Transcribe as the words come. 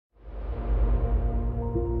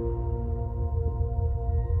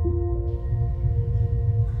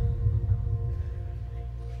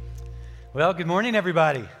Well, good morning,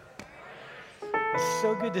 everybody. It's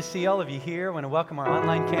so good to see all of you here. I want to welcome our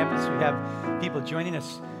online campus. We have people joining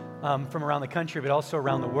us from around the country, but also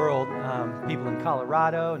around the world. People in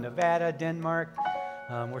Colorado, Nevada, Denmark.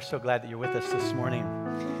 We're so glad that you're with us this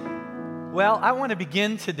morning. Well, I want to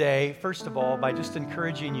begin today, first of all, by just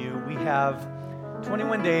encouraging you. We have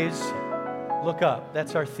 21 days, look up.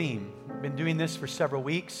 That's our theme. We've been doing this for several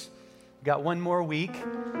weeks. We've got one more week.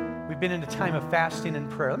 We've been in a time of fasting and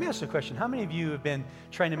prayer. Let me ask you a question. How many of you have been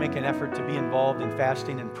trying to make an effort to be involved in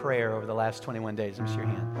fasting and prayer over the last 21 days? Let me see your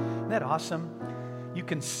hand. Isn't that awesome? You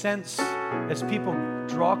can sense as people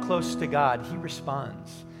draw close to God, He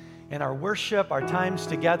responds. And our worship, our times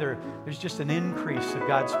together, there's just an increase of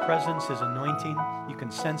God's presence, His anointing. You can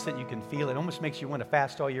sense it, you can feel it. It almost makes you want to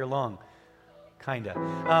fast all year long. Kind of.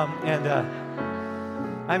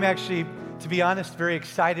 I'm actually, to be honest, very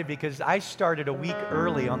excited because I started a week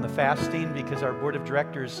early on the fasting because our board of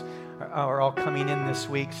directors are all coming in this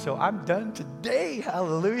week. So I'm done today.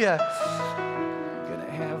 Hallelujah.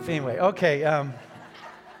 Anyway, okay.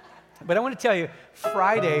 But I want to tell you,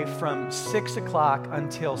 Friday from 6 o'clock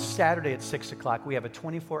until Saturday at 6 o'clock, we have a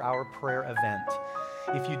 24-hour prayer event.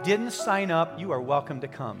 If you didn't sign up, you are welcome to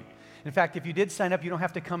come. In fact, if you did sign up, you don't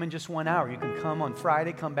have to come in just 1 hour. You can come on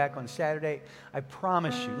Friday, come back on Saturday. I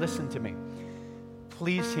promise you, listen to me.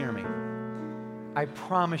 Please hear me. I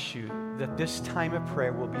promise you that this time of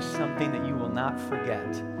prayer will be something that you will not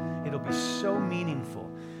forget. It'll be so meaningful.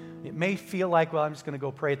 It may feel like, well, I'm just going to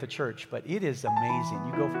go pray at the church, but it is amazing.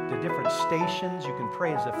 You go to different stations. You can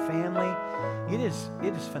pray as a family. It is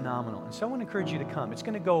phenomenal. And so I want to encourage you to come. It's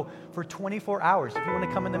going to go for 24 hours. If you want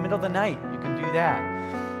to come in the middle of the night, you can do that.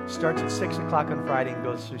 It starts at 6 o'clock on Friday and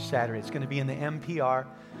goes through Saturday. It's going to be in the MPR.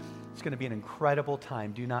 It's going to be an incredible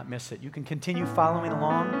time. Do not miss it. You can continue following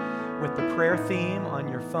along with the prayer theme on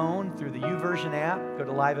your phone through the YouVersion app. Go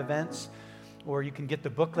to live events. Or you can get the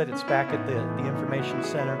booklet. It's back at the information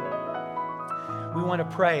center. We want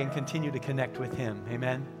to pray and continue to connect with Him.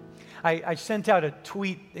 Amen. I sent out a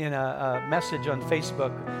tweet in a message on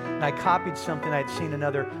Facebook, and I copied something I'd seen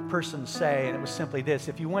another person say, and it was simply this: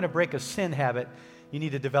 if you want to break a sin habit, you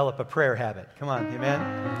need to develop a prayer habit. Come on, amen?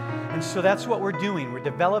 And so that's what we're doing. We're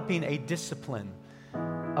developing a discipline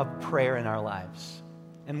of prayer in our lives.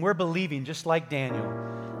 And we're believing, just like Daniel,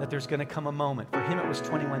 that there's going to come a moment. For him, it was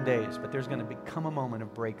 21 days, but there's going to become a moment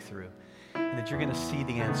of breakthrough, and that you're going to see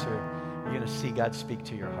the answer. You're going to see God speak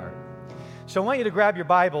to your heart. So I want you to grab your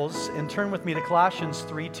Bibles and turn with me to Colossians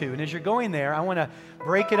 3:2. And as you're going there, I want to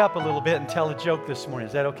break it up a little bit and tell a joke this morning.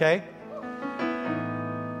 Is that okay?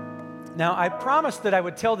 Now, I promised that I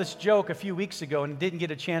would tell this joke a few weeks ago and didn't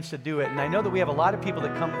get a chance to do it. And I know that we have a lot of people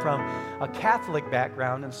that come from a Catholic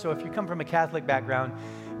background. And so if you come from a Catholic background,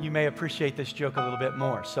 you may appreciate this joke a little bit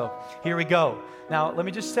more. So here we go. Now, let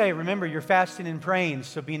me just say, remember, you're fasting and praying,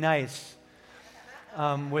 so be nice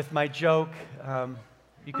with my joke.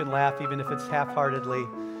 You can laugh even if it's half-heartedly.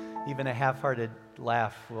 Even a half-hearted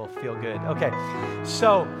laugh will feel good. Okay,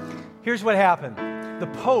 so here's what happened. The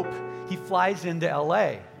Pope, he flies into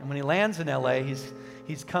L.A., and when he lands in L.A.,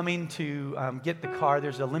 he's coming to get the car.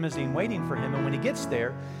 There's a limousine waiting for him, and when he gets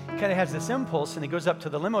there, he kind of has this impulse, and he goes up to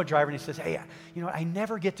the limo driver, and he says, hey, you know what, I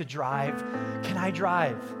never get to drive. Can I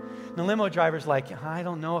drive? And the limo driver's like, I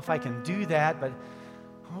don't know if I can do that, but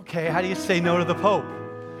okay, how do you say no to the Pope,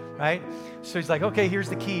 right? So he's like, okay, here's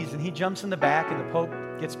the keys, and he jumps in the back, and the Pope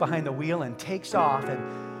gets behind the wheel and takes off,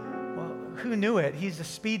 and, well, who knew it? He's a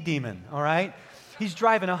speed demon, all right? He's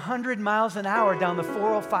driving 100 miles an hour down the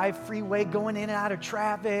 405 freeway, going in and out of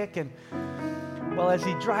traffic. And, well, as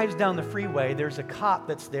he drives down the freeway, there's a cop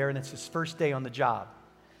that's there, and it's his first day on the job.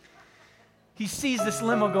 He sees this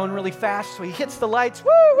limo going really fast, so he hits the lights,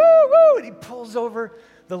 woo, woo, woo, and he pulls over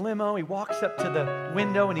the limo. He walks up to the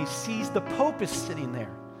window, and he sees the Pope is sitting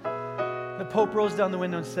there. The Pope rolls down the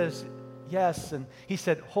window and says, yes. And he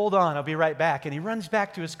said, hold on, I'll be right back. And he runs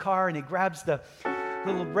back to his car, and he grabs the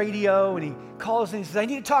little radio, and he calls, and he says, I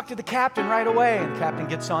need to talk to the captain right away. And the captain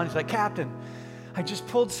gets on. He's like, Captain, I just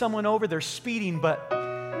pulled someone over. They're speeding, but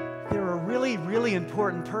they're a really, really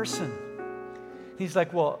important person. He's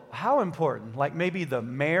like, well, how important? Like maybe the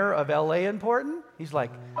mayor of L.A. important? He's like,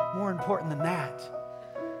 more important than that.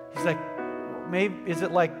 He's like, maybe, is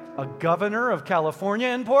it like a governor of California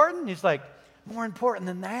important? He's like, more important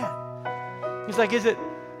than that. He's like, is it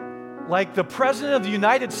like the president of the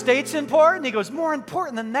United States important? He goes, more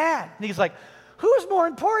important than that. And he's like, who's more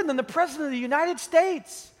important than the president of the United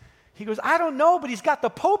States? He goes, I don't know, but he's got the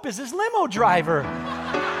Pope as his limo driver.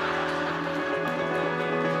 Not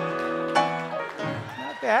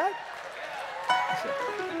bad.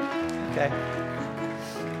 Okay.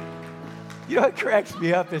 You know what cracks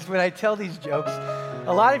me up is when I tell these jokes,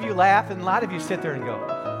 a lot of you laugh and a lot of you sit there and go.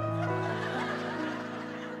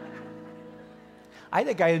 I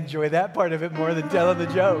think I enjoy that part of it more than telling the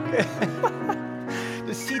joke.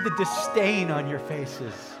 To see the disdain on your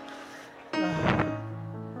faces. It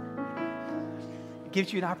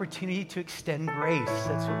gives you an opportunity to extend grace.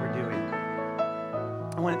 That's what we're doing.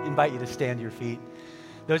 I want to invite you to stand to your feet.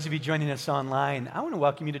 Those of you joining us online, I want to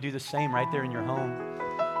welcome you to do the same right there in your home,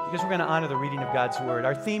 because we're going to honor the reading of God's Word.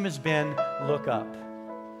 Our theme has been Look Up.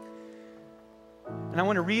 And I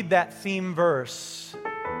want to read that theme verse.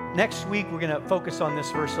 Next week, we're going to focus on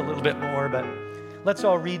this verse a little bit more, but let's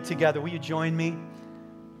all read together. Will you join me?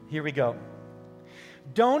 Here we go.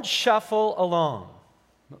 Don't shuffle along.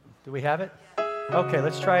 Do we have it? Okay,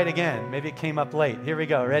 let's try it again. Maybe it came up late. Here we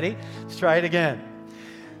go. Ready? Let's try it again.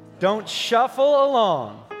 Don't shuffle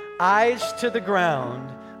along, eyes to the ground,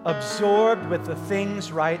 absorbed with the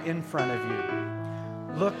things right in front of you.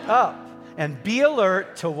 Look up and be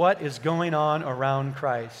alert to what is going on around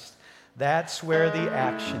Christ. That's where the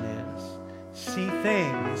action is. See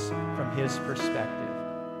things from His perspective.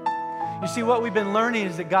 You see, what we've been learning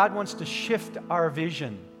is that God wants to shift our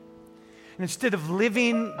vision. And instead of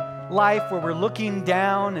living life where we're looking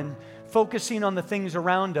down and focusing on the things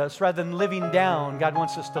around us, rather than living down, God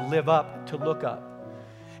wants us to live up, to look up.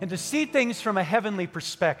 And to see things from a heavenly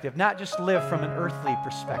perspective, not just live from an earthly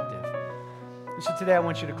perspective. And so today I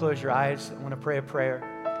want you to close your eyes. I want to pray a prayer.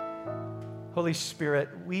 Holy Spirit,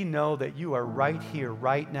 we know that you are right here,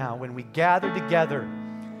 right now. When we gather together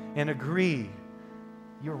and agree,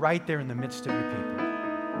 you're right there in the midst of your people.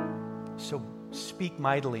 So speak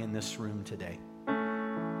mightily in this room today.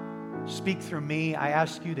 Speak through me. I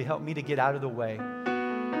ask you to help me to get out of the way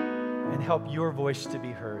and help your voice to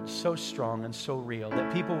be heard so strong and so real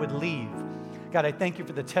that people would leave. God, I thank you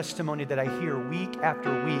for the testimony that I hear week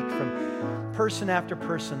after week from person after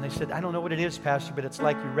person. They said, I don't know what it is, Pastor, but it's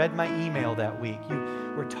like you read my email that week. You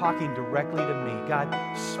were talking directly to me. God,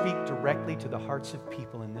 speak directly to the hearts of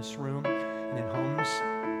people in this room and in homes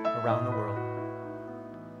around the world.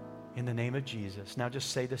 In the name of Jesus. Now just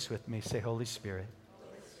say this with me. Say, Holy Spirit,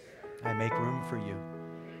 I make room for you.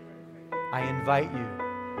 I invite you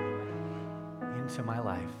into my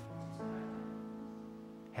life.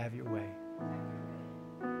 Have your way.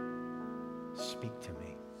 Speak to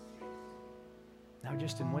me. Now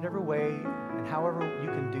just in whatever way and however you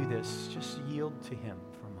can do this, just yield to Him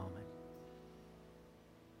for a moment.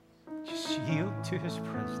 Just yield to His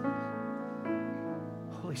presence.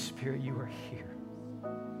 Holy Spirit, you are here.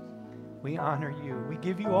 We honor you. We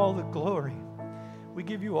give you all the glory. We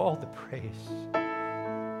give you all the praise.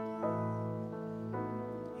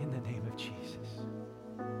 In the name of Jesus.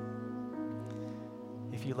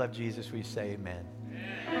 If you love Jesus, will you say amen?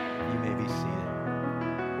 You may be seated.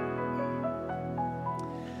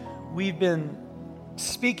 We've been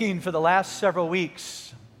speaking for the last several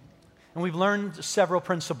weeks, and we've learned several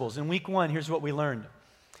principles. In week 1, here's what we learned.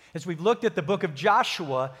 As we've looked at the book of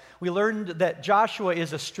Joshua, we learned that Joshua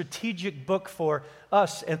is a strategic book for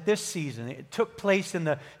us at this season. It took place in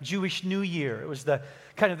the Jewish New Year. It was the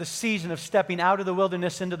kind of the season of stepping out of the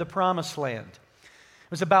wilderness into the promised land.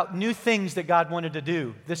 It was about new things that God wanted to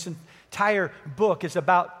do. This entire book is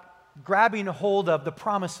about grabbing a hold of the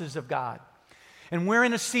promises of God. And we're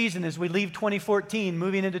in a season as we leave 2014,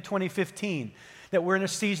 moving into 2015, that we're in a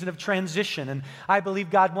season of transition. And I believe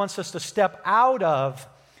God wants us to step out of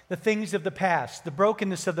the things of the past, the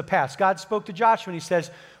brokenness of the past. God spoke to Joshua and He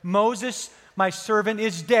says, Moses, my servant,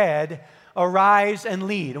 is dead. Arise and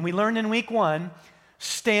lead. And we learned in week 1,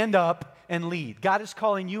 stand up and lead. God is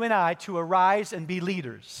calling you and I to arise and be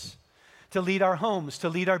leaders, to lead our homes, to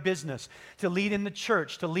lead our business, to lead in the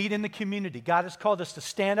church, to lead in the community. God has called us to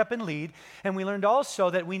stand up and lead. And we learned also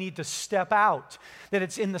that we need to step out, that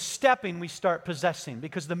it's in the stepping we start possessing,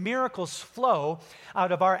 because the miracles flow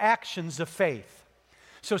out of our actions of faith.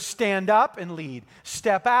 So stand up and lead,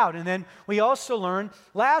 step out. And then we also learned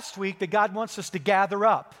last week that God wants us to gather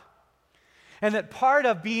up. And that part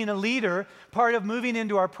of being a leader, part of moving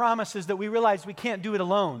into our promise is that we realize we can't do it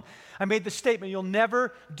alone. I made the statement, you'll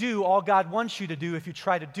never do all God wants you to do if you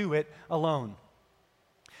try to do it alone.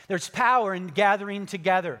 There's power in gathering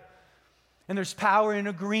together. And there's power in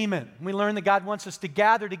agreement. We learn that God wants us to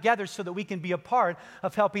gather together so that we can be a part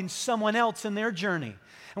of helping someone else in their journey.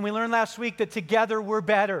 And we learned last week that together we're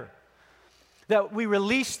better, that we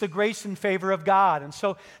release the grace and favor of God. And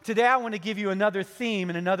so today I want to give you another theme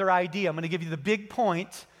and another idea. I'm going to give you the big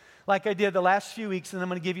point like I did the last few weeks, and I'm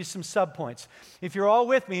going to give you some subpoints. If you're all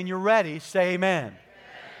with me and you're ready, say amen. Amen.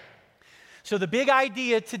 So the big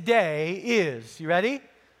idea today is, you ready?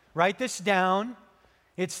 Write this down.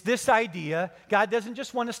 It's this idea. God doesn't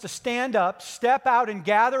just want us to stand up, step out, and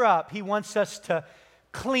gather up. He wants us to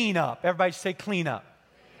clean up. Everybody say clean up.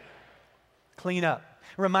 Clean up.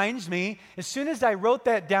 Reminds me, as soon as I wrote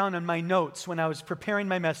that down on my notes when I was preparing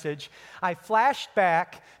my message, I flashed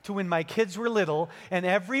back to when my kids were little, and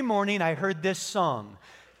every morning I heard this song.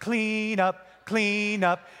 Clean up,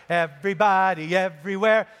 everybody,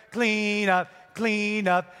 everywhere. Clean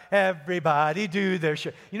up, everybody do their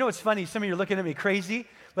share. You know what's funny? Some of you are looking at me crazy,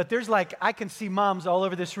 but there's I can see moms all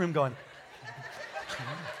over this room going,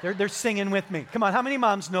 they're singing with me. Come on, how many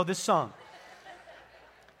moms know this song?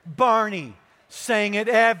 Barney sang it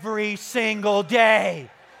every single day.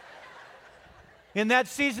 In that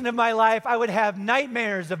season of my life, I would have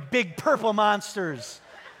nightmares of big purple monsters.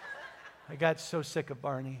 I got so sick of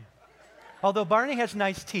Barney. Although Barney has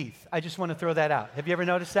nice teeth. I just want to throw that out. Have you ever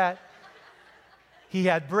noticed that? He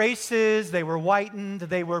had braces. They were whitened.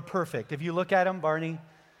 They were perfect. If you look at him, Barney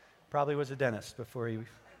probably was a dentist before he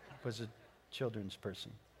was a children's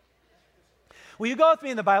person. Will you go with me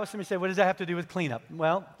in the Bible? Somebody say, what does that have to do with cleanup?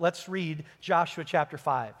 Well, let's read Joshua chapter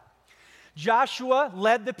 5. Joshua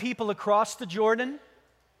led the people across the Jordan.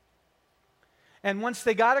 And once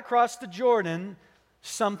they got across the Jordan,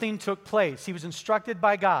 something took place. He was instructed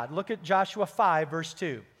by God. Look at Joshua 5, verse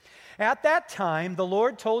 2. At that time, the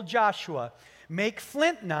Lord told Joshua, make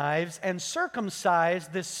flint knives and circumcise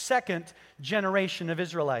this second generation of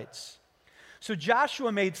Israelites. So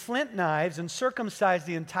Joshua made flint knives and circumcised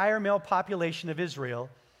the entire male population of Israel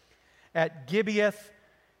at Gibeath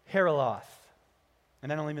Haraloth.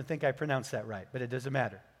 And I don't even think I pronounced that right, but it doesn't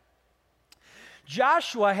matter.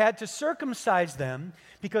 Joshua had to circumcise them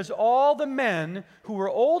because all the men who were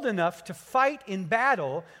old enough to fight in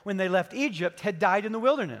battle when they left Egypt had died in the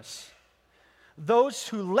wilderness. Those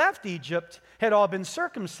who left Egypt had all been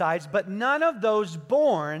circumcised, but none of those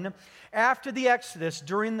born after the Exodus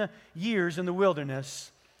during the years in the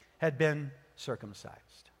wilderness had been circumcised.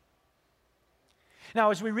 Now,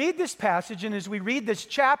 as we read this passage and as we read this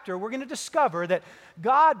chapter, we're going to discover that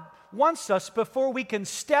God wants us, before we can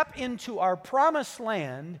step into our promised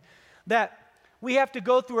land, that we have to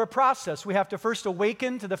go through a process. We have to first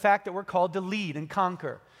awaken to the fact that we're called to lead and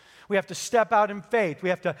conquer. We have to step out in faith. We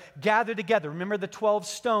have to gather together. Remember the 12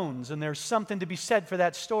 stones, and there's something to be said for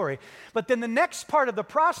that story. But then the next part of the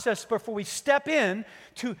process before we step in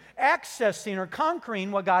to accessing or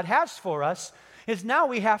conquering what God has for us is now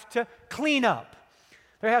we have to clean up.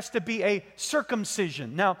 There has to be a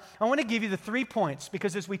circumcision. Now, I want to give you the 3 points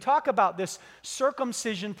because as we talk about this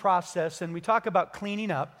circumcision process and we talk about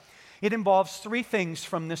cleaning up, it involves 3 things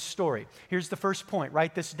from this story. Here's the first point.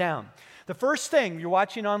 Write this down. The first thing, you're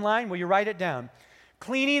watching online, will you write it down?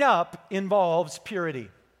 Cleaning up involves purity.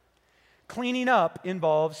 Cleaning up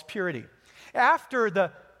involves purity. After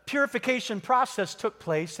the purification process took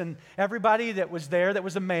place and everybody that was there that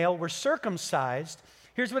was a male were circumcised,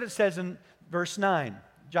 here's what it says in verse 9.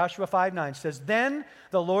 Joshua 5:9 says, Then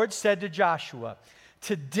the Lord said to Joshua,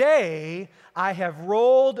 Today I have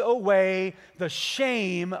rolled away the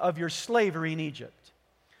shame of your slavery in Egypt.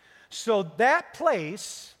 So that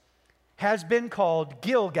place has been called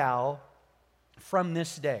Gilgal from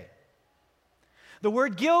this day. The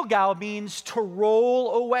word Gilgal means to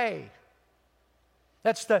roll away.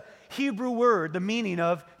 That's the Hebrew word, the meaning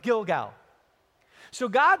of Gilgal. So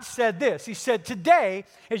God said this. He said, today,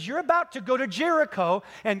 as you're about to go to Jericho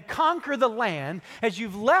and conquer the land, as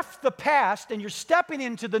you've left the past and you're stepping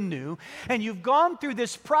into the new, and you've gone through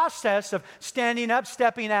this process of standing up,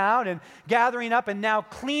 stepping out, and gathering up, and now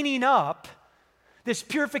cleaning up, this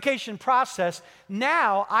purification process,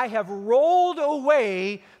 now I have rolled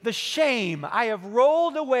away the shame. I have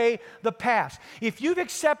rolled away the past. If you've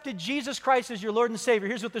accepted Jesus Christ as your Lord and Savior,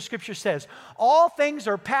 here's what the Scripture says. All things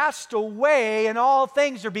are passed away and all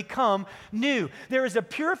things are become new. There is a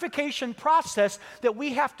purification process that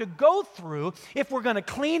we have to go through if we're going to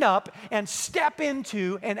clean up and step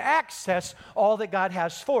into and access all that God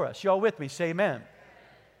has for us. Y'all with me? Say amen.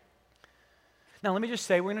 Now, let me just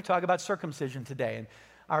say, we're going to talk about circumcision today. And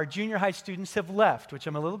our junior high students have left, which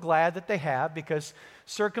I'm a little glad that they have, because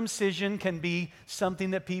circumcision can be something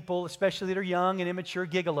that people, especially that are young and immature,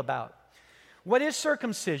 giggle about. What is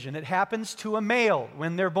circumcision? It happens to a male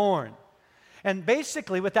when they're born. And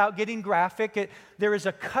basically, without getting graphic, there is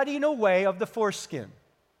a cutting away of the foreskin.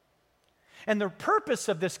 And the purpose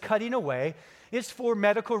of this cutting away is for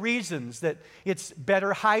medical reasons, that it's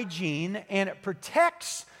better hygiene and it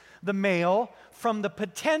protects the male from the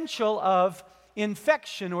potential of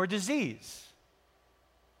infection or disease.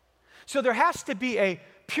 So there has to be a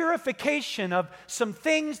purification of some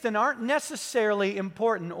things that aren't necessarily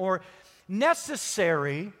important or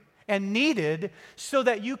necessary and needed so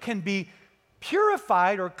that you can be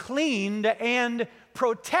purified or cleaned and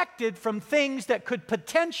protected from things that could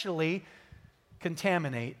potentially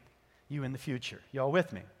contaminate you in the future. Y'all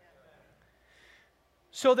with me?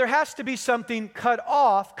 So there has to be something cut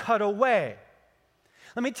off, cut away.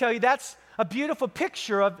 Let me tell you, that's a beautiful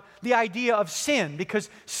picture of the idea of sin, because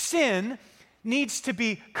sin needs to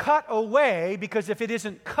be cut away, because if it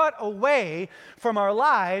isn't cut away from our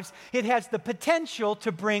lives, it has the potential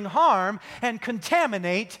to bring harm and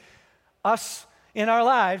contaminate us in our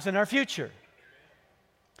lives and our future.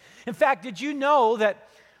 In fact, did you know that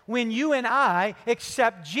when you and I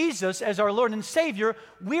accept Jesus as our Lord and Savior,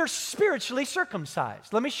 we're spiritually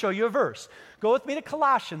circumcised? Let me show you a verse. Go with me to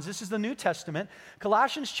Colossians. This is the New Testament.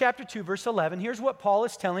 Colossians chapter 2, verse 11. Here's what Paul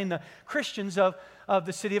is telling the Christians of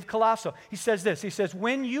the city of Colossae. He says this. He says,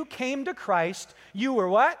 when you came to Christ, you were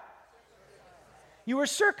what? You were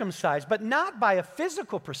circumcised, but not by a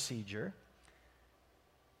physical procedure.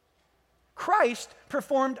 Christ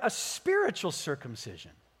performed a spiritual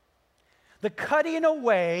circumcision, the cutting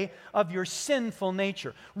away of your sinful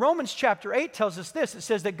nature. Romans chapter 8 tells us this. It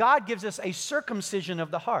says that God gives us a circumcision of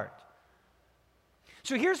the heart.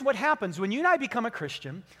 So here's what happens when you and I become a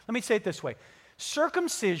Christian. Let me say it this way.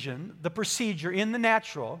 Circumcision, the procedure in the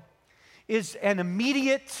natural, is an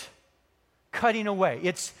immediate cutting away.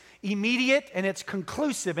 It's immediate and it's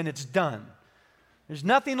conclusive and it's done. There's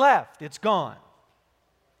nothing left. It's gone.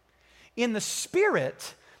 In the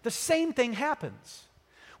Spirit, the same thing happens.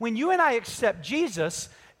 When you and I accept Jesus,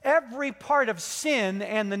 every part of sin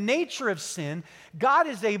and the nature of sin, God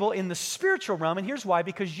is able in the spiritual realm, and here's why,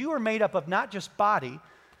 because you are made up of not just body,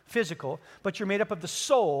 physical, but you're made up of the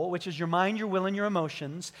soul, which is your mind, your will, and your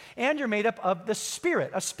emotions, and you're made up of the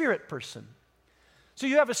spirit, a spirit person. So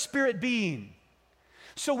you have a spirit being.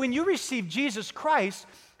 So when you receive Jesus Christ,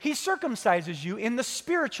 He circumcises you in the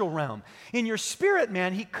spiritual realm. In your spirit,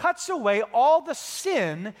 man, He cuts away all the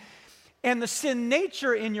sin and the sin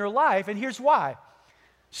nature in your life, and here's why.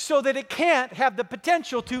 So that it can't have the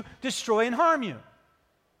potential to destroy and harm you.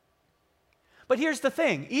 But here's the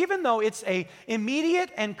thing, even though it's an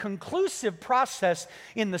immediate and conclusive process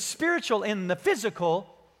in the spiritual and the physical,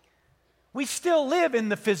 we still live in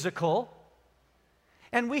the physical,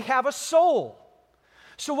 and we have a soul.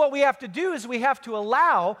 So what we have to do is we have to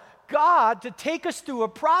allow God to take us through a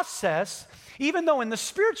process, even though in the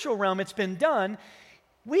spiritual realm it's been done.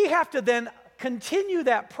 We have to then continue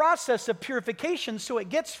that process of purification so it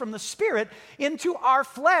gets from the spirit into our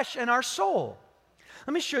flesh and our soul.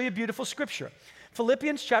 Let me show you a beautiful scripture.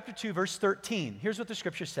 Philippians chapter 2, verse 13. Here's what the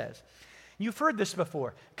scripture says. You've heard this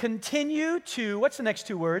before. Continue to, what's the next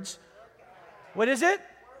two words? What is it?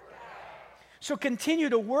 So continue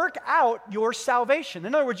to work out your salvation.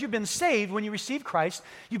 In other words, you've been saved when you receive Christ.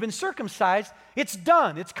 You've been circumcised. It's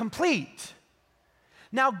done. It's complete.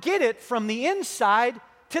 Now get it from the inside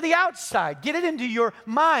to the outside. Get it into your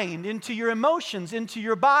mind, into your emotions, into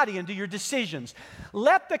your body, into your decisions.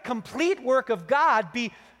 Let the complete work of God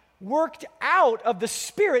be worked out of the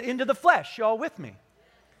spirit into the flesh. Y'all with me? It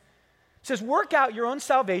says, work out your own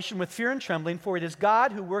salvation with fear and trembling, for it is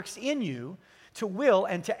God who works in you to will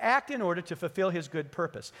and to act in order to fulfill His good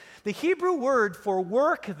purpose. The Hebrew word for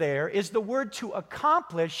work there is the word to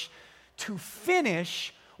accomplish, to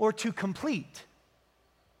finish, or to complete.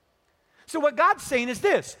 So what God's saying is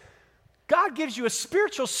this. God gives you a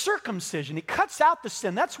spiritual circumcision. He cuts out the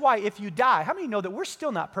sin. That's why if you die, how many know that we're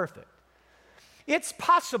still not perfect? It's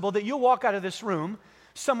possible that you'll walk out of this room,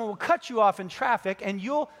 someone will cut you off in traffic, and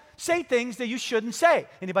you'll say things that you shouldn't say.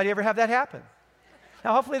 Anybody ever have that happen?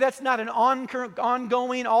 Now, hopefully that's not an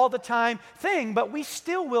ongoing, all the time thing, but we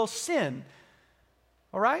still will sin.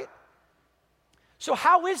 All right? So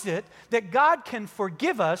how is it that God can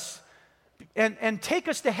forgive us and take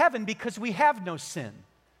us to heaven because we have no sin,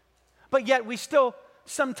 but yet we still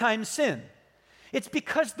sometimes sin? It's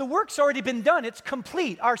because the work's already been done. It's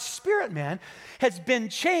complete. Our spirit man has been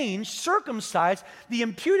changed, circumcised. The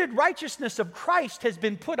imputed righteousness of Christ has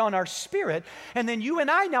been put on our spirit. And then you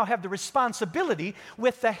and I now have the responsibility,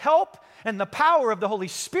 with the help and the power of the Holy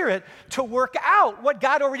Spirit, to work out what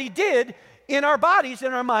God already did in our bodies,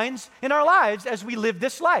 in our minds, in our lives as we live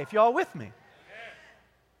this life. Y'all with me?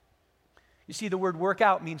 You see, the word work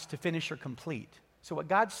out means to finish or complete. So what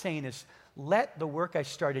God's saying is, let the work I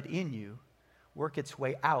started in you work its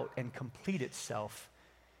way out and complete itself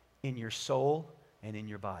in your soul and in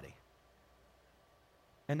your body.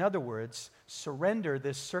 In other words, surrender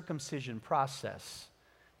this circumcision process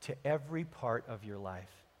to every part of your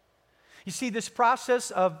life. You see, this process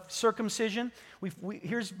of circumcision,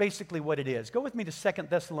 here's basically what it is. Go with me to 2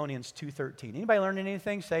 Thessalonians 2:13. Anybody learning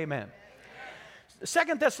anything? Say amen.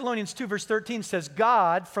 2 Thessalonians 2 verse 13 says,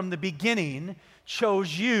 God from the beginning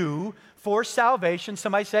chose you for salvation.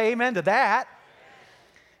 Somebody say amen to that.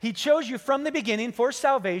 He chose you from the beginning for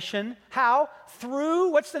salvation. How? Through,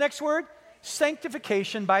 what's the next word?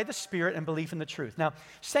 Sanctification by the Spirit and belief in the truth. Now,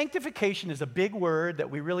 sanctification is a big word that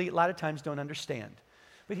we really a lot of times don't understand.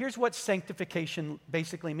 But here's what sanctification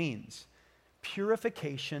basically means.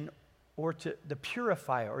 Purification, or the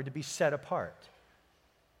purifier, or to be set apart.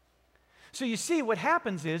 So you see, what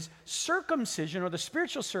happens is circumcision, or the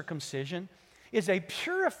spiritual circumcision, is a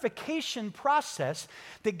purification process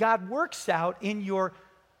that God works out in your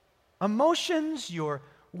emotions, your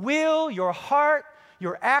will, your heart,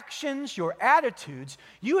 your actions, your attitudes.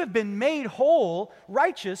 You have been made whole,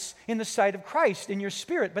 righteous in the sight of Christ in your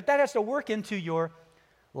spirit, but that has to work into your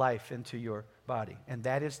life, into your body. And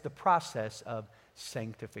that is the process of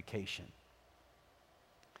sanctification.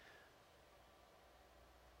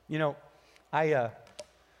 You know, I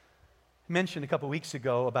mentioned a couple weeks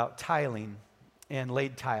ago about tiling and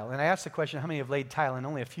laid tile. And I asked the question, how many have laid tile? And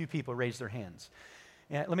only a few people raised their hands.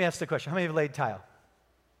 And let me ask the question, how many have laid tile?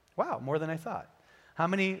 Wow, more than I thought. How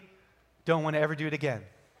many don't want to ever do it again?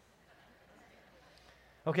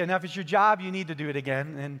 Okay, now if it's your job, you need to do it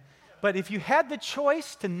again. But if you had the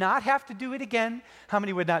choice to not have to do it again, how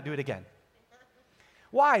many would not do it again?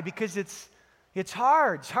 Why? Because it's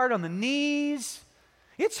hard. It's hard on the knees.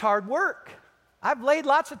 It's hard work. I've laid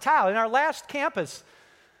lots of tile. In our last campus,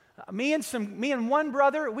 me and one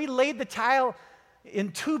brother, we laid the tile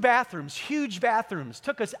in 2 bathrooms, huge bathrooms.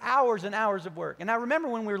 Took us hours and hours of work. And I remember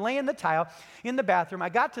when we were laying the tile in the bathroom, I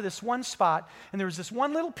got to this one spot, and there was this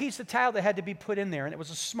one little piece of tile that had to be put in there, and it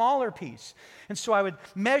was a smaller piece. And so I would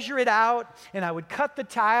measure it out, and I would cut the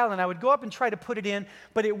tile, and I would go up and try to put it in,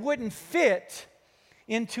 but it wouldn't fit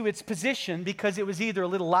into its position because it was either a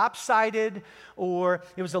little lopsided, or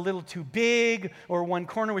it was a little too big, or one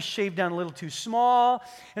corner was shaved down a little too small.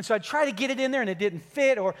 And so I'd try to get it in there and it didn't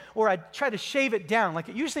fit, or I'd try to shave it down.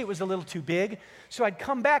 Usually it was a little too big. So I'd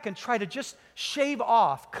come back and try to just shave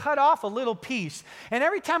off, cut off a little piece. And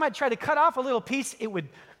every time I'd try to cut off a little piece, it would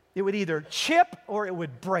either chip or it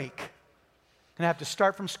would break. And I have to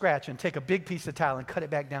start from scratch and take a big piece of tile and cut it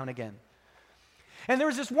back down again. And there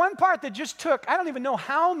was this one part that just took, I don't even know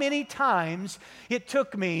how many times it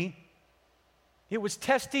took me. It was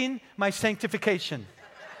testing my sanctification.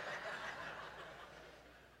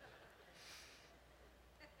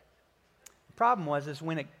 The problem was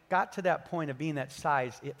when it got to that point of being that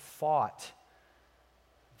size, it fought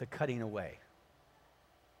the cutting away.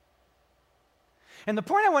 And the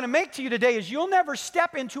point I want to make to you today is you'll never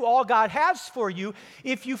step into all God has for you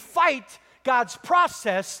if you fight God's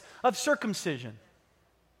process of circumcision.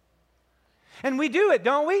 And we do it,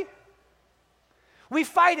 don't we? We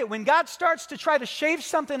fight it. When God starts to try to shave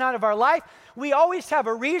something out of our life, we always have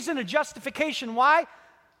a reason, a justification why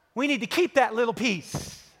we need to keep that little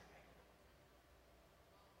piece.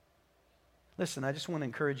 Listen, I just want to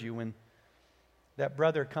encourage you when that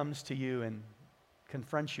brother comes to you and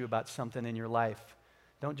confronts you about something in your life,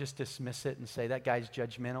 don't just dismiss it and say, that guy's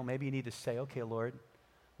judgmental. Maybe you need to say, okay, Lord,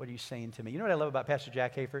 what are you saying to me? You know what I love about Pastor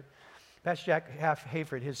Jack Hayford? Pastor Jack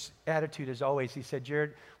Hayford, his attitude is always, he said,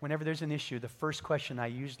 Jared, whenever there's an issue, the first question I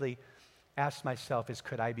usually ask myself is,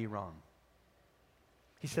 could I be wrong?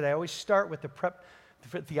 He said, I always start with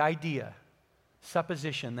the idea,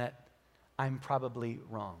 supposition that I'm probably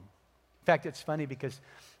wrong. In fact, it's funny because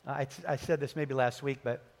I said this maybe last week,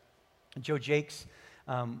 but Joe Jakes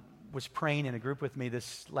was praying in a group with me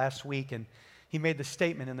this last week, and he made the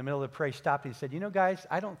statement in the middle of the prayer. He stopped and he said, you know, guys,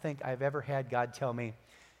 I don't think I've ever had God tell me,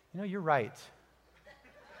 you know, you're right.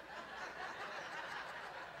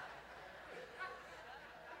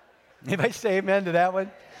 Anybody say amen to that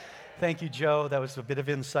one? Thank you, Joe. That was a bit of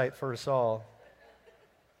insight for us all.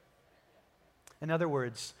 In other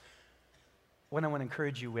words, what I want to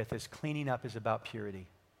encourage you with is cleaning up is about purity.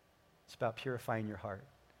 It's about purifying your heart.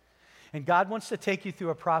 And God wants to take you through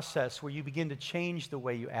a process where you begin to change the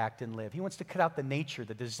way you act and live. He wants to cut out the nature,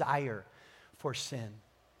 the desire for sin,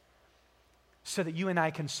 so that you and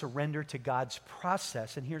I can surrender to God's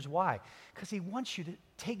process. And here's why. Because He wants you to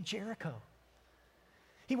take Jericho.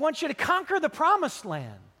 He wants you to conquer the promised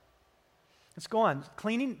land. Let's go on.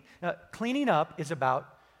 Cleaning up is about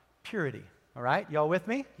purity. All right? Y'all with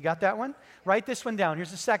me? You got that one? Write this one down.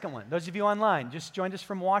 Here's the second one. Those of you online, just joined us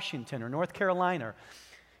from Washington or North Carolina.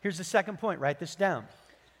 Here's the second point. Write this down.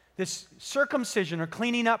 This circumcision or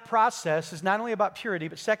cleaning up process is not only about purity,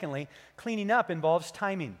 but secondly, cleaning up involves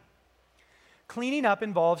timing. Cleaning up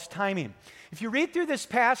involves timing. If you read through this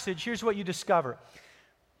passage, here's what you discover.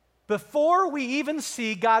 Before we even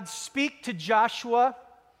see God speak to Joshua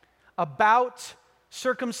about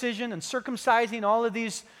circumcision and circumcising all of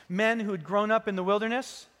these men who had grown up in the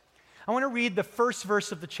wilderness, I want to read the first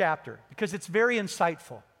verse of the chapter because it's very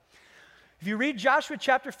insightful. If you read Joshua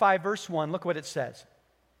chapter 5, verse 1, look what it says.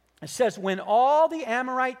 It says, when all the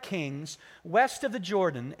Amorite kings west of the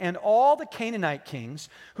Jordan and all the Canaanite kings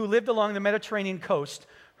who lived along the Mediterranean coast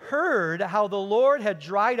heard how the Lord had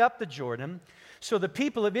dried up the Jordan so the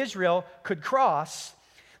people of Israel could cross,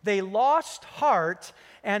 they lost heart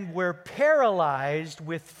and were paralyzed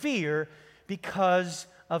with fear because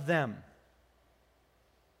of them.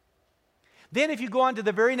 Then if you go on to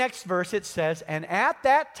the very next verse, it says, and at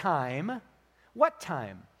that time, what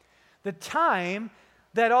time? The time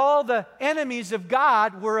that all the enemies of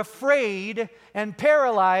God were afraid and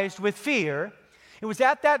paralyzed with fear. It was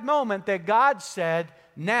at that moment that God said,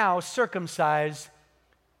 now circumcise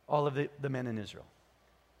all of the men in Israel.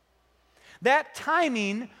 That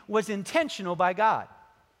timing was intentional by God.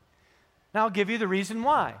 Now I'll give you the reason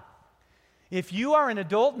why. If you are an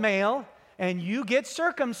adult male and you get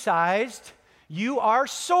circumcised, you are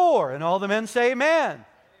sore. And all the men say amen.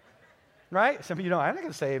 Right? Some of you know, I'm not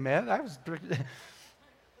going to say amen.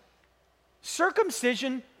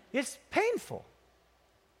 Circumcision is painful.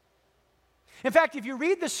 In fact, if you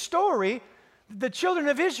read the story, the children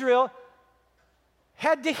of Israel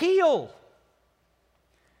had to heal.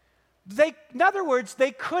 In other words,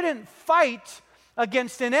 they couldn't fight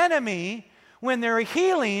against an enemy when they're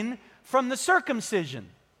healing from the circumcision.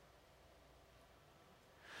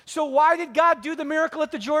 So why did God do the miracle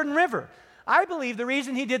at the Jordan River? I believe the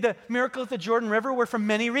reason he did the miracle at the Jordan River were for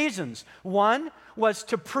many reasons. One was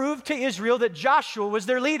to prove to Israel that Joshua was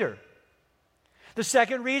their leader. The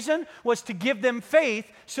second reason was to give them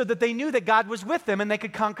faith so that they knew that God was with them and they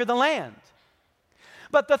could conquer the land.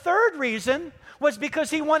 But the third reason was because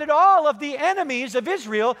he wanted all of the enemies of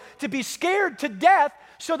Israel to be scared to death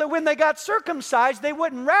so that when they got circumcised, they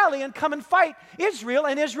wouldn't rally and come and fight Israel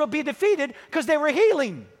and Israel be defeated because they were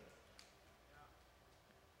healing.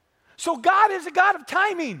 So God is a God of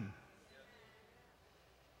timing.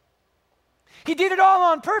 He did it all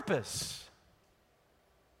on purpose.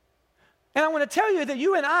 And I want to tell you that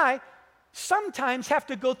you and I sometimes have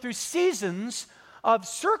to go through seasons of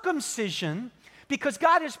circumcision because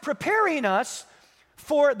God is preparing us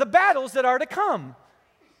for the battles that are to come.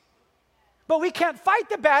 But we can't fight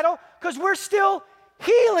the battle because we're still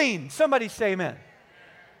healing. Somebody say amen.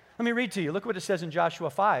 Let me read to you. Look what it says in Joshua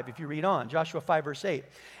 5, if you read on. Joshua 5, verse 8.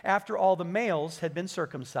 After all the males had been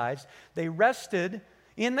circumcised, they rested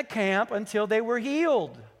in the camp until they were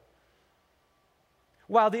healed.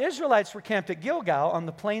 While the Israelites were camped at Gilgal on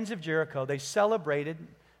the plains of Jericho, they celebrated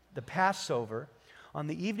the Passover on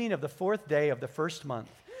the evening of the 4th day of the first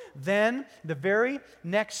month. Then, the very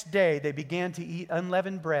next day, they began to eat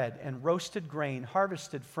unleavened bread and roasted grain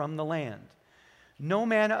harvested from the land. No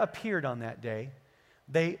manna appeared on that day.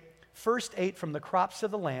 They first ate from the crops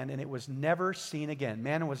of the land, and it was never seen again.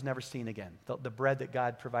 Manna was never seen again, the bread that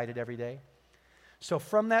God provided every day. So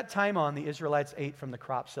from that time on, the Israelites ate from the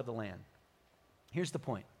crops of the land. Here's the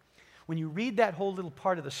point. When you read that whole little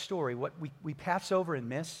part of the story, what we pass over and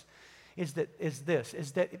miss is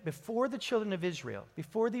that before the children of Israel,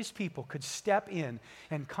 before these people could step in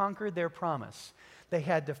and conquer their promise, they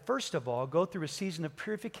had to, first of all, go through a season of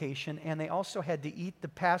purification, and they also had to eat the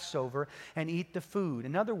Passover and eat the food.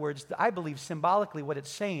 In other words, I believe symbolically what it's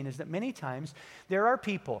saying is that many times there are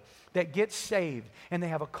people that get saved, and they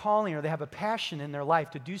have a calling or they have a passion in their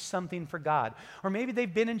life to do something for God. Or maybe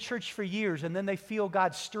they've been in church for years, and then they feel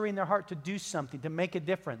God stirring their heart to do something, to make a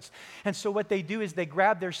difference. And so what they do is they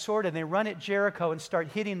grab their sword and they run at Jericho and start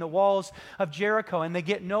hitting the walls of Jericho, and they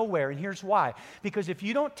get nowhere. And here's why. Because if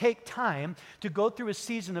you don't take time to go through a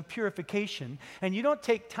season of purification, and you don't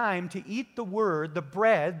take time to eat the word, the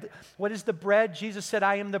bread. What is the bread? Jesus said,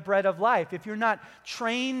 I am the bread of life. If you're not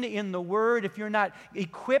trained in the word, if you're not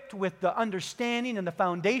equipped with the understanding and the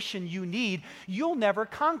foundation you need, you'll never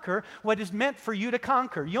conquer what is meant for you to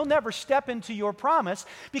conquer. You'll never step into your promise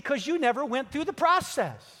because you never went through the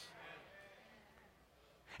process.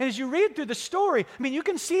 And as you read through the story, you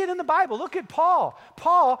can see it in the Bible. Look at Paul.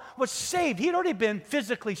 Paul was saved. He had already been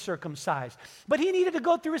physically circumcised, but he needed to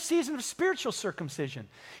go through a season of spiritual circumcision.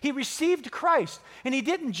 He received Christ, and he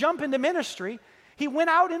didn't jump into ministry. He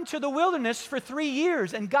went out into the wilderness for 3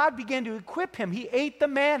 years, and God began to equip him. He ate the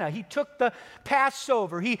manna. He took the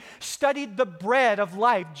Passover. He studied the bread of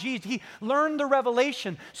life. He learned the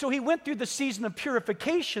revelation. So he went through the season of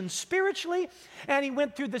purification spiritually, and he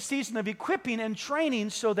went through the season of equipping and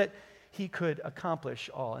training so that he could accomplish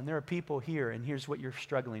all. And there are people here, and here's what you're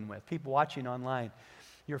struggling with. People watching online.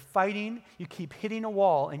 You're fighting, you keep hitting a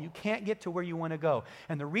wall, and you can't get to where you want to go.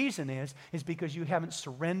 And the reason is because you haven't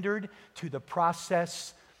surrendered to the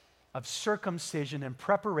process of circumcision and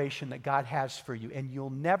preparation that God has for you. And you'll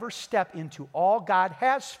never step into all God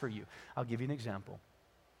has for you. I'll give you an example.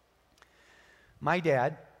 My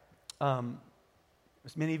dad,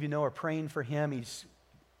 as many of you know, are praying for him. He's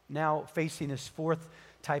now facing his fourth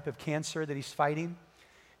type of cancer that he's fighting.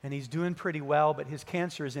 And he's doing pretty well, but his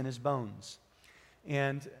cancer is in his bones.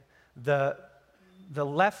 And the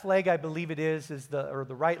left leg, I believe it is the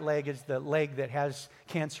right leg is the leg that has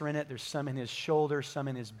cancer in it. There's some in his shoulder, some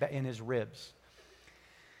in his ribs.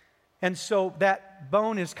 And so that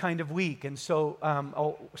bone is kind of weak. And so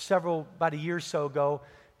about a year or so ago,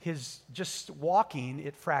 his just walking,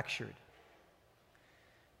 it fractured.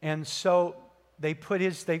 And so they put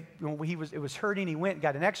it was hurting. He went and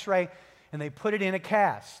got an x-ray, and they put it in a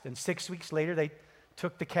cast. And 6 weeks later, they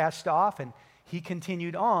took the cast off, and he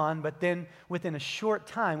continued on. But then within a short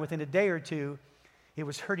time, within a day or two, it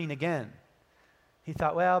was hurting again. He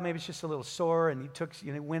thought, well, maybe it's just a little sore, and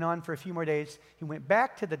he went on for a few more days. He went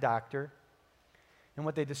back to the doctor, and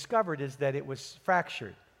what they discovered is that it was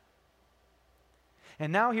fractured.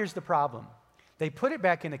 And now here's the problem. They put it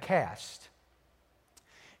back in a cast,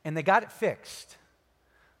 and they got it fixed,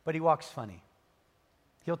 but he walks funny.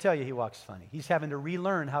 He'll tell you he walks funny. He's having to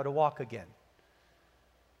relearn how to walk again.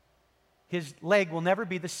 His leg will never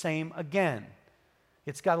be the same again.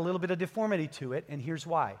 It's got a little bit of deformity to it, and here's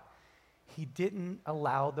why. He didn't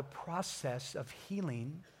allow the process of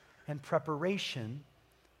healing and preparation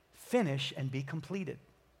finish and be completed.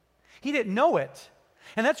 He didn't know it.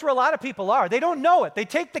 And that's where a lot of people are. They don't know it. They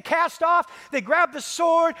take the cast off, they grab the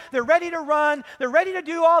sword, they're ready to run, they're ready to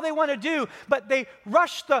do all they want to do, but they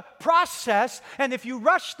rush the process. And if you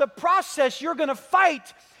rush the process, you're going to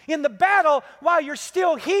fight in the battle while you're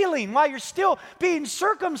still healing, while you're still being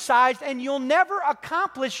circumcised, and you'll never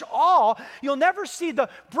accomplish all. You'll never see the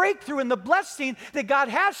breakthrough and the blessing that God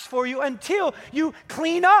has for you until you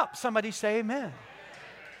clean up. Somebody say amen.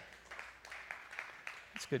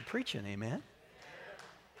 That's good preaching, amen.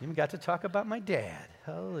 Even got to talk about my dad.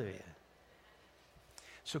 Hallelujah.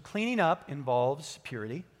 So cleaning up involves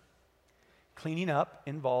purity. Cleaning up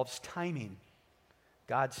involves timing,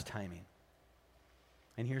 God's timing.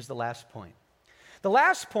 And here's the last point. The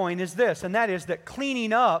last point is this, and that is that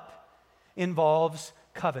cleaning up involves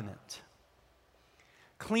covenant.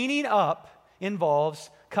 Cleaning up involves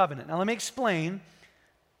covenant. Now let me explain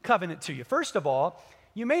covenant to you. First of all,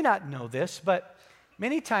 you may not know this, but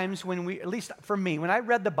many times at least for me, when I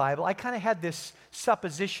read the Bible, I kind of had this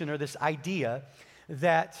supposition or this idea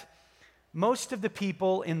that most of the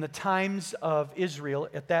people in the times of Israel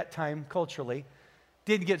at that time culturally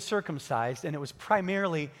did get circumcised, and it was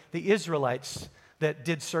primarily the Israelites that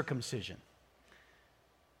did circumcision.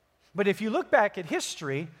 But if you look back at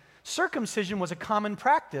history, circumcision was a common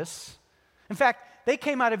practice. In fact, they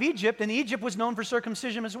came out of Egypt, and Egypt was known for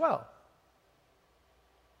circumcision as well.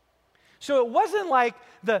 So it wasn't like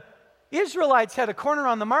the Israelites had a corner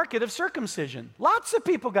on the market of circumcision. Lots of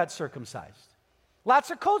people got circumcised. Lots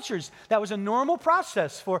of cultures. That was a normal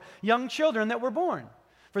process for young children that were born.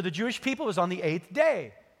 For the Jewish people, it was on the 8th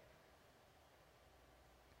day.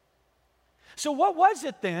 So what was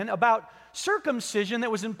it then about circumcision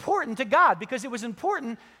that was important to God? Because it was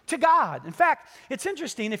important to God. In fact, it's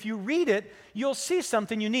interesting. If you read it, you'll see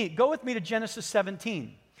something unique. Go with me to Genesis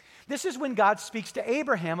 17. This is when God speaks to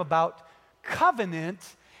Abraham about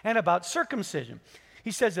covenant and about circumcision.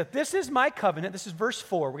 He says that this is my covenant. This is verse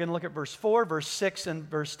 4. We're going to look at verse 4, verse 6, and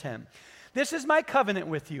verse 10. This is my covenant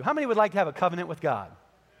with you. How many would like to have a covenant with God?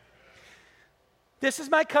 This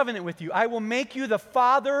is my covenant with you. I will make you the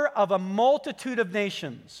father of a multitude of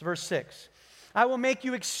nations. Verse 6. I will make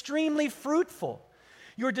you extremely fruitful.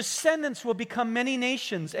 Your descendants will become many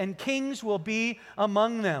nations, and kings will be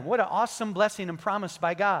among them. What an awesome blessing and promise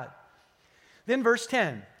by God. Then verse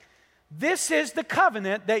 10. This is the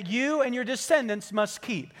covenant that you and your descendants must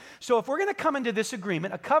keep. So if we're going to come into this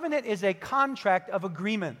agreement, a covenant is a contract of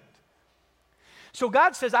agreement. So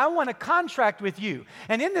God says, I want to contract with you.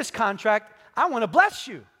 And in this contract, I want to bless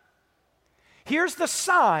you. Here's the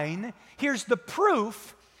sign, here's the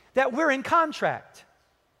proof that we're in contract.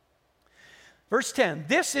 Verse 10,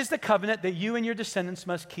 this is the covenant that you and your descendants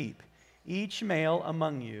must keep. Each male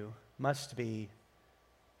among you must be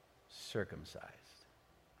circumcised.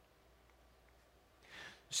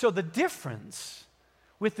 So the difference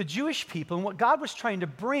with the Jewish people and what God was trying to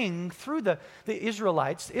bring through the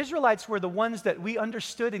Israelites were the ones that we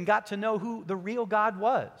understood and got to know who the real God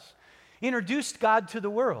was. Introduced God to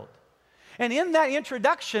the world. And in that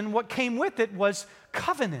introduction, what came with it was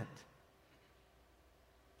covenant.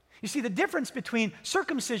 You see, the difference between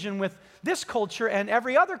circumcision with this culture and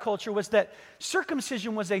every other culture was that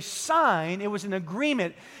circumcision was a sign, it was an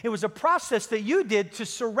agreement, it was a process that you did to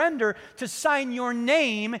surrender, to sign your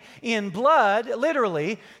name in blood,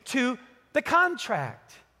 literally, to the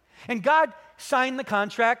contract. And God signed the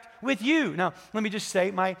contract with you. Now, let me just say,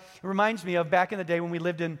 it reminds me of back in the day when we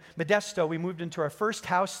lived in Modesto. We moved into our first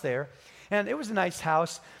house there, and it was a nice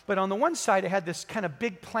house, but on the one side it had this kind of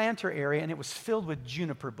big planter area, and it was filled with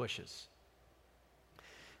juniper bushes.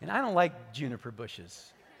 And I don't like juniper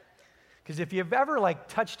bushes, because if you've ever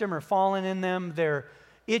touched them or fallen in them, they're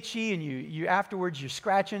itchy, and you afterwards you're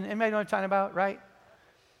scratching. Anybody know what I'm talking about, right?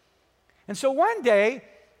 And so one day,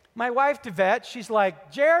 my wife, Devette, she's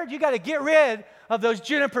like, Jared, you got to get rid of those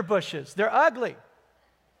juniper bushes. They're ugly.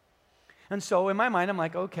 And so in my mind, I'm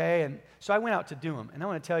like, okay. And so I went out to do them. And I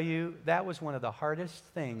want to tell you, that was one of the hardest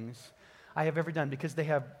things I have ever done, because they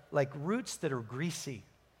have roots that are greasy.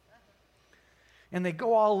 And they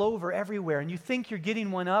go all over everywhere. And you think you're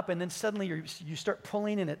getting one up, and then suddenly you start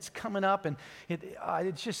pulling, and it's coming up. And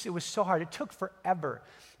it was so hard. It took forever.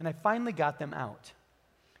 And I finally got them out.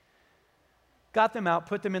 Got them out,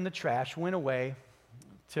 put them in the trash, went away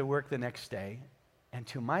to work the next day. And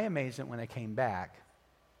to my amazement, when I came back,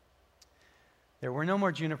 there were no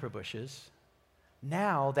more juniper bushes.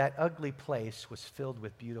 Now that ugly place was filled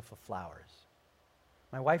with beautiful flowers.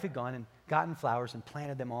 My wife had gone and gotten flowers and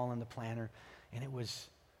planted them all in the planter, and it was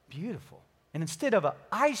beautiful. And instead of an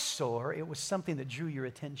eyesore, it was something that drew your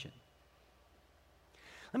attention.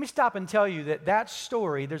 Let me stop and tell you that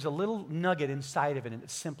story, there's a little nugget inside of it, and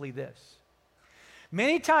it's simply this.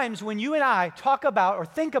 Many times when you and I talk about or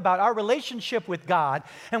think about our relationship with God,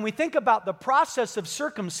 and we think about the process of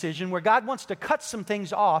circumcision where God wants to cut some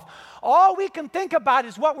things off, all we can think about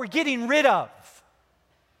is what we're getting rid of.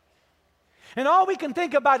 And all we can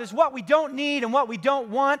think about is what we don't need and what we don't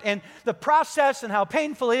want, and the process and how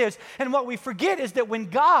painful it is. And what we forget is that when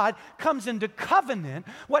God comes into covenant,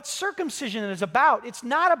 what circumcision is about, it's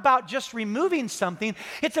not about just removing something,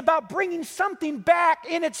 it's about bringing something back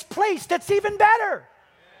in its place that's even better.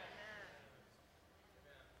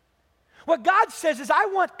 What God says is, I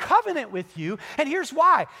want covenant with you, and here's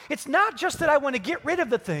why. It's not just that I want to get rid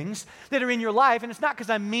of the things that are in your life, and it's not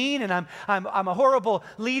because I'm mean and I'm a horrible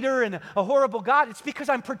leader and a horrible God. It's because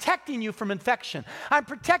I'm protecting you from infection. I'm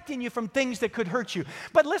protecting you from things that could hurt you.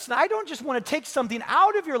 But listen, I don't just want to take something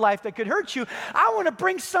out of your life that could hurt you. I want to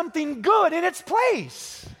bring something good in its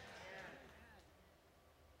place.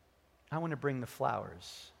 I want to bring the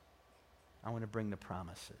flowers. I want to bring the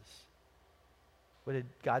promises. What did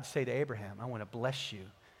God say to Abraham? I want to bless you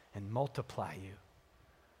and multiply you.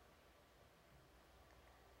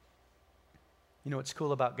 You know what's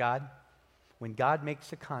cool about God? When God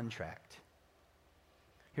makes a contract,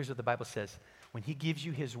 here's what the Bible says. When he gives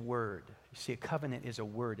you his word, you see, a covenant is a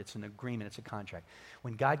word, it's an agreement, it's a contract.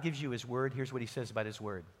 When God gives you his word, here's what he says about his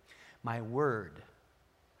word. My word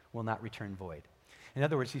will not return void. In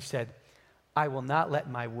other words, he said, I will not let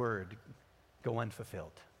my word go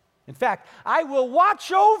unfulfilled. In fact, I will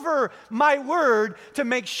watch over my word to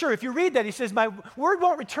make sure. If you read that, he says, my word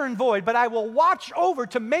won't return void, but I will watch over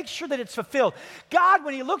to make sure that it's fulfilled. God,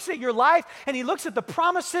 when he looks at your life and he looks at the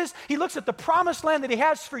promises, he looks at the promised land that he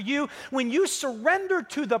has for you, when you surrender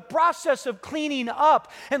to the process of cleaning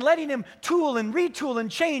up and letting him tool and retool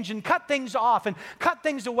and change and cut things off and cut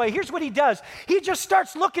things away, here's what he does. He just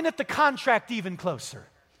starts looking at the contract even closer.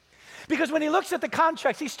 Because when he looks at the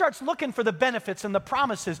contracts, he starts looking for the benefits and the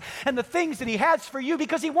promises and the things that he has for you,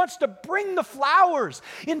 because he wants to bring the flowers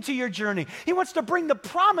into your journey. He wants to bring the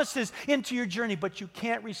promises into your journey, but you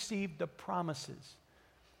can't receive the promises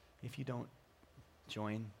if you don't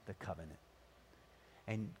join the covenant.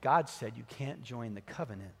 And God said you can't join the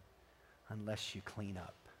covenant unless you clean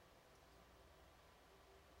up.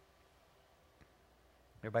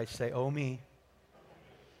 Everybody say, oh me.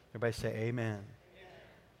 Everybody say, amen.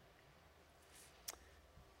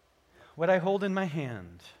 What I hold in my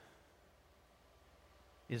hand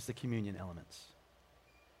is the communion elements.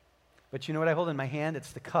 But you know what I hold in my hand?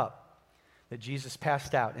 It's the cup that Jesus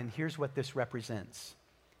passed out. And here's what this represents.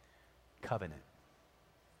 Covenant.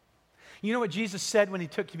 You know what Jesus said when he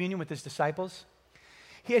took communion with his disciples?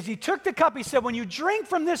 As he took the cup, he said, when you drink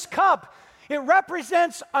from this cup, it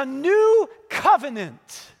represents a new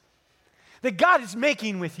covenant that God is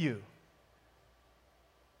making with you.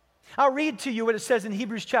 I'll read to you what it says in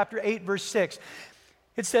Hebrews chapter 8, verse 6.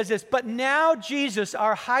 It says this, but now Jesus,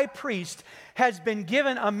 our high priest, has been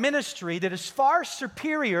given a ministry that is far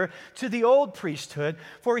superior to the old priesthood,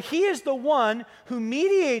 for he is the one who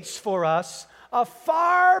mediates for us a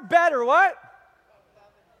far better, what?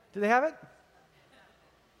 Do they have it?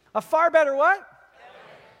 A far better what?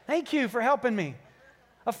 Thank you for helping me.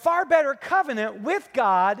 A far better covenant with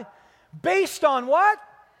God based on what?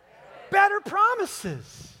 Better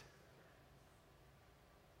promises.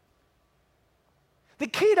 The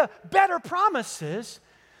key to better promises,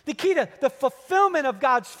 the key to the fulfillment of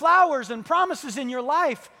God's flowers and promises in your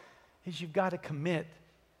life is you've got to commit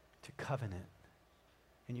to covenant.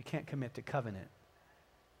 And you can't commit to covenant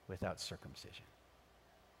without circumcision.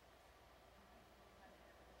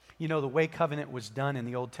 You know, the way covenant was done in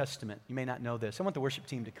the Old Testament, you may not know this. I want the worship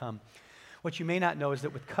team to come. What you may not know is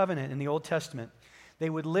that with covenant in the Old Testament, they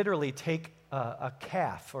would literally take a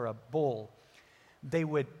calf or a bull. They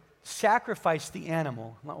would sacrifice the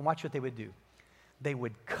animal. Watch what they would do. They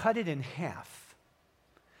would cut it in half,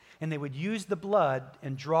 and they would use the blood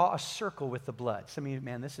and draw a circle with the blood. Some of you,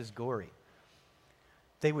 man, this is gory.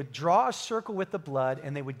 They would draw a circle with the blood,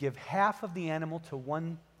 and they would give half of the animal to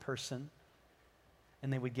one person,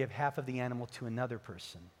 and they would give half of the animal to another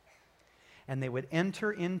person. And they would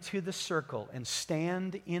enter into the circle and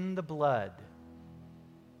stand in the blood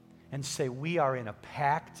and say, we are in a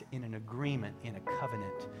pact, in an agreement, in a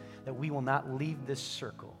covenant, that we will not leave this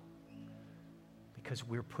circle because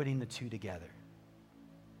we're putting the two together.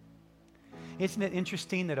 Isn't it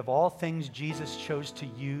interesting that of all things Jesus chose to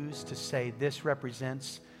use to say this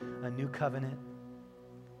represents a new covenant?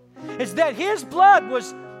 Is that his blood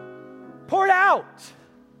was poured out.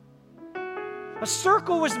 A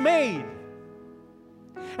circle was made.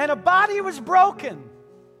 And a body was broken.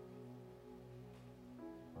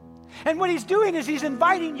 And what he's doing is he's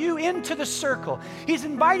inviting you into the circle. He's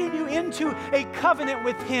inviting you into a covenant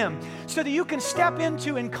with him so that you can step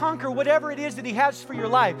into and conquer whatever it is that he has for your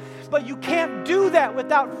life. But you can't do that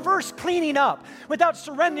without first cleaning up, without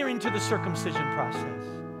surrendering to the circumcision process.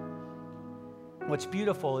 What's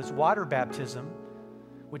beautiful is water baptism,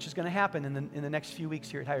 which is going to happen in the next few weeks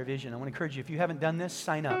here at Higher Vision. I want to encourage you, if you haven't done this,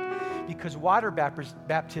 sign up. Because water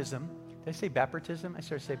baptism, did I say baptism? I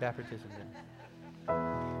started to say baptism.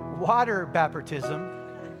 Water baptism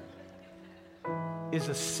is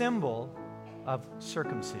a symbol of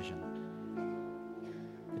circumcision.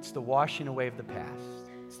 It's the washing away of the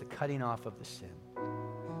past. It's the cutting off of the sin.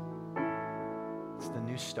 It's the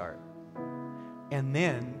new start. And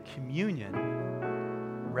then communion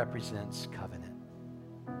represents covenant.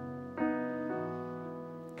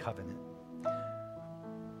 Covenant.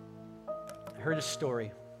 I heard a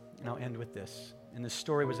story, and I'll end with this. And the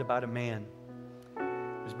story was about a man.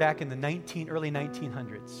 It was back in the early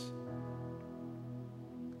 1900s.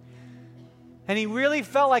 And he really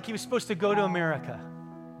felt like he was supposed to go to America,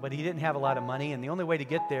 but he didn't have a lot of money, and the only way to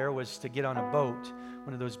get there was to get on a boat,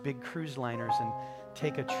 one of those big cruise liners, and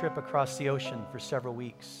take a trip across the ocean for several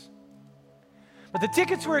weeks. But the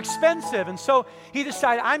tickets were expensive, and so he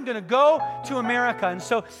decided, I'm going to go to America. And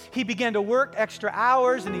so he began to work extra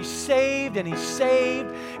hours, and he saved, and he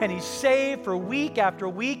saved, and he saved for week after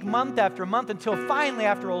week, month after month, until finally,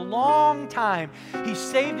 after a long time, he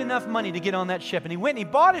saved enough money to get on that ship. And he went and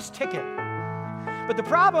he bought his ticket. But the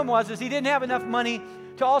problem was he didn't have enough money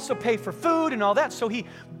to also pay for food and all that, so he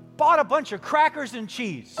bought a bunch of crackers and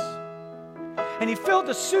cheese. And he filled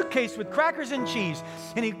the suitcase with crackers and cheese.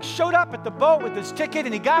 And he showed up at the boat with his ticket,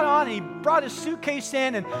 and he got on, and he brought his suitcase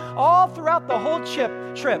in, and all throughout the whole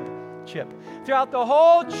throughout the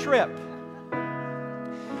whole trip,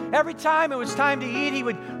 every time it was time to eat, he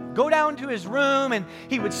would go down to his room, and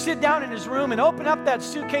he would sit down in his room and open up that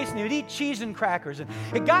suitcase, and he would eat cheese and crackers. And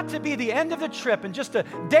it got to be the end of the trip, and just a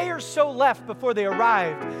day or so left before they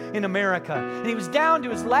arrived in America. And he was down to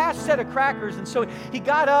his last set of crackers, and so he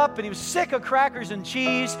got up, and he was sick of crackers and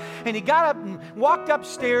cheese, and he got up and walked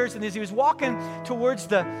upstairs, and as he was walking towards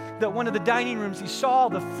the one of the dining rooms, he saw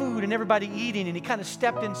the food and everybody eating, and he kind of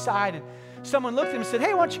stepped inside, and someone looked at him and said,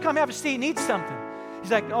 "Hey, why don't you come have a seat and eat something?"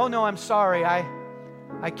 He's like, "Oh, no, I'm sorry.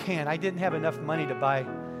 I can't. I didn't have enough money to buy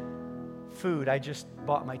food. I just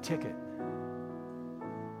bought my ticket."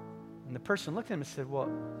 And the person looked at him and said, "Well,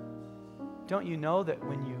 don't you know that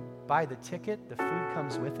when you buy the ticket, the food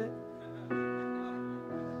comes with it?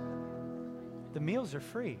 The meals are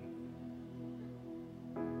free."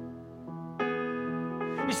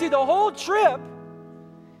 You see, the whole trip,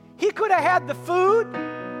 he could have had the food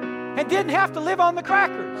and didn't have to live on the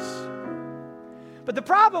crackers. But the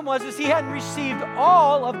problem was he hadn't received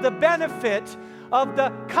all of the benefit of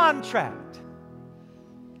the contract.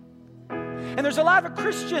 And there's a lot of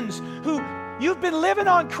Christians who you've been living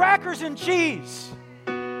on crackers and cheese.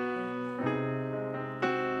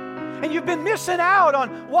 And you've been missing out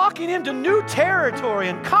on walking into new territory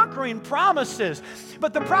and conquering promises.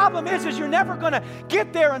 But the problem is you're never going to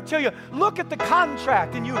get there until you look at the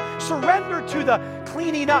contract and you surrender to the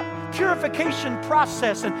cleaning up, purification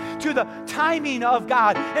process and to the timing of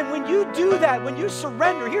God. And when you do that, when you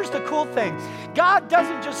surrender, here's the cool thing. God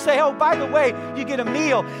doesn't just say, oh, by the way, you get a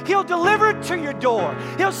meal. He'll deliver it to your door.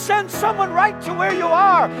 He'll send someone right to where you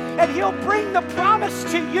are, and He'll bring the promise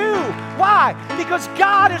to you. Why? Because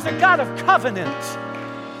God is a God of covenant.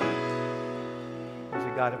 He's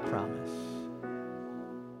a God of promise.